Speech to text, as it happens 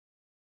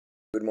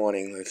Good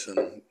morning. It's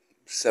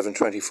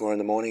 7:24 in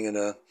the morning,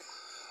 and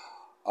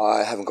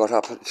I haven't got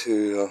up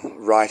to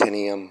write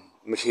any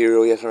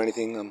material yet or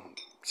anything.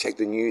 Check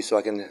the news so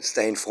I can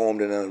stay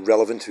informed and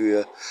relevant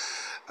to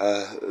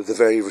the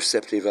very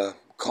receptive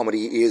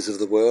comedy ears of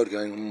the world.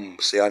 Going,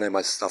 see, I know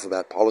my stuff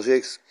about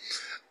politics,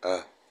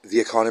 the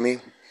economy,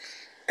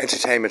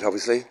 entertainment,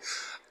 obviously.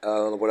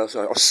 What else?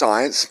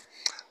 Science,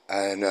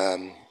 and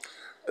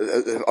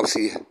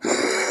obviously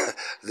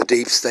the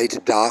deep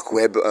state, dark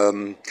web,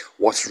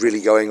 what's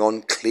really going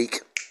on,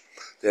 clique.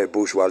 They're a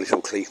bourgeois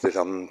little clique that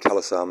tell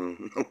us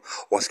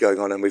what's going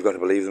on, and we've got to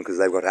believe them because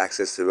they've got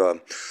access to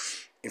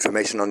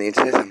information on the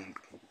internet,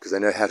 because they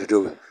know how to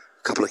do a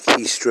couple of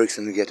keystrokes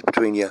and get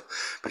between your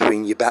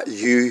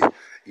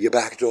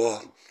back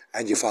door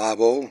and your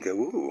fireball. And go,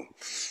 ooh,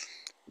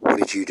 what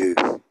did you do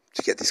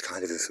to get this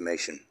kind of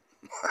information?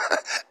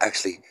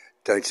 Actually,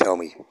 don't tell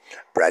me,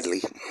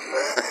 Bradley.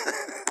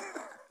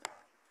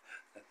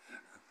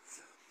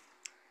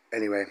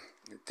 Anyway,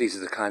 these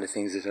are the kind of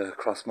things that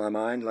cross my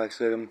mind. Like,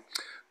 so,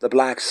 the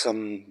blacks,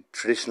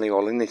 traditionally,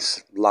 or in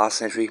this last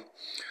century,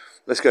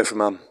 let's go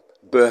from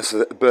birth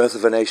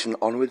of a nation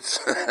onwards.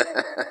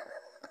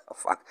 Oh,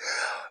 fuck.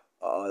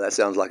 Oh, that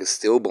sounds like a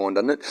stillborn,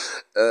 doesn't it?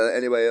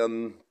 Anyway,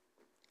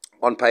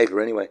 on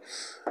paper, anyway.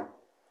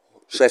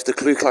 So if the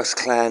Ku Klux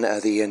Klan are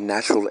the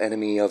natural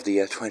enemy of the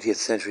 20th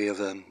century of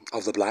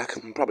the black,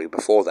 probably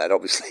before that,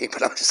 obviously,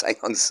 but I'm just saying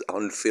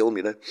on film,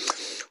 you know.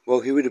 Well,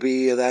 who would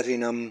be that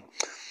in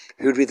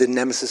who would be the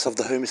nemesis of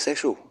the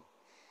homosexual?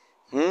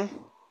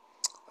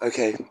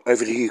 Okay,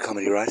 over to you,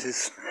 comedy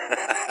writers.